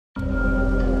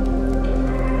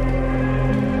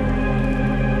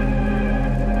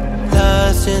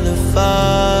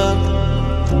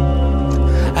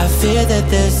scared that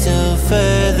there's still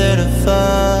further to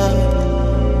fall.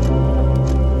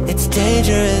 It's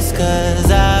dangerous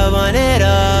cause I want it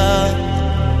all,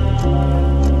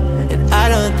 and I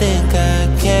don't think I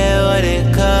care what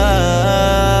it costs.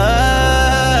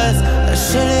 I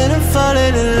shouldn't have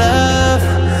fallen in love.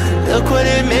 Look what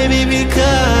it made me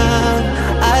become.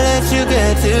 I let you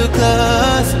get too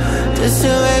close just to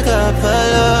wake up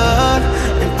alone.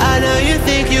 And I know you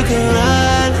think you can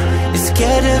run. You're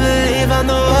scared to believe I'm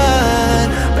the one,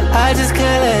 but I just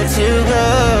can't let you go.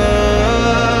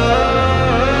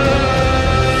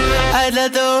 I'd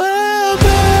let the world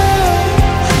burn,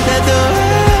 let the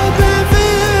world burn for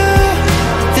you.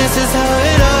 This is how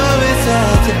it always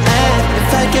had to end. If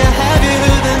I can't have you,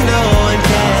 then no one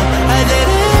can. I'd let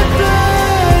it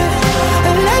burn,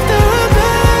 and let the world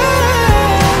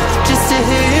burn, just to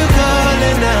hear you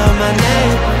calling out my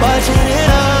name, watching it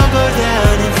all go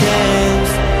down in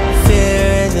flames. Fear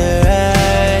in their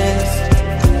eyes,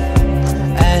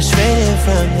 ash raining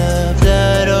from the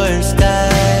blood orange sky.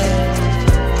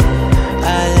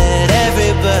 I let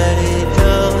everybody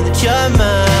know that you're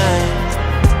mine.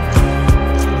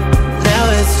 Now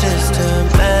it's just a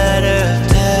matter of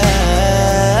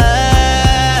time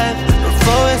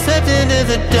before we slipped into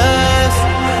the dust.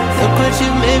 Look what you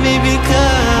made me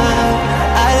become.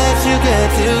 I let you get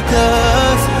too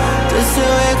close just to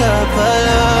wake up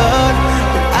alone.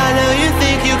 But I know you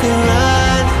think you can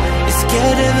run. You're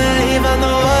scared to believe I'm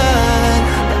the one,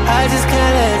 but I just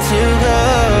can't let you go.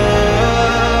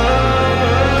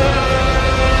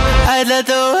 I'd let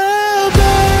the world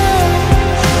burn,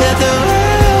 let the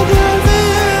world burn for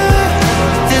you.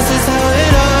 This is how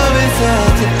it always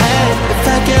had to end. If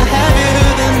I can't have you,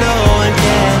 then no one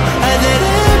can. I'd let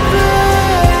it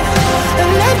burn,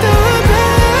 and let the world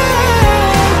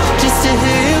burn, just to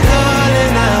hear you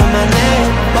calling out my name,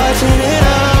 watching it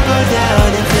all go down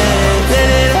in flames. Let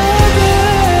it all burn.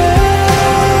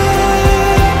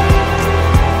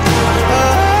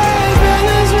 Oh, I've been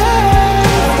this way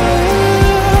for you.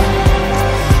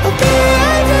 Okay,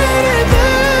 I'd let it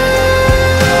burn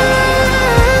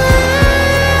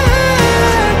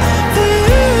for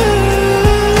you.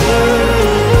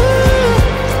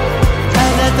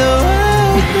 I'd let the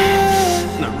world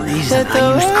burn. The reason I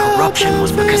used corruption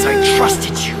was because I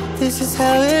trusted you. This is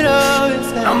how it always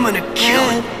ends. I'm gonna kill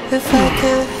it. If I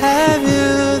can't have you,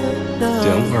 then no.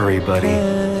 Don't worry, buddy.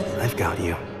 I've got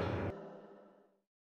you.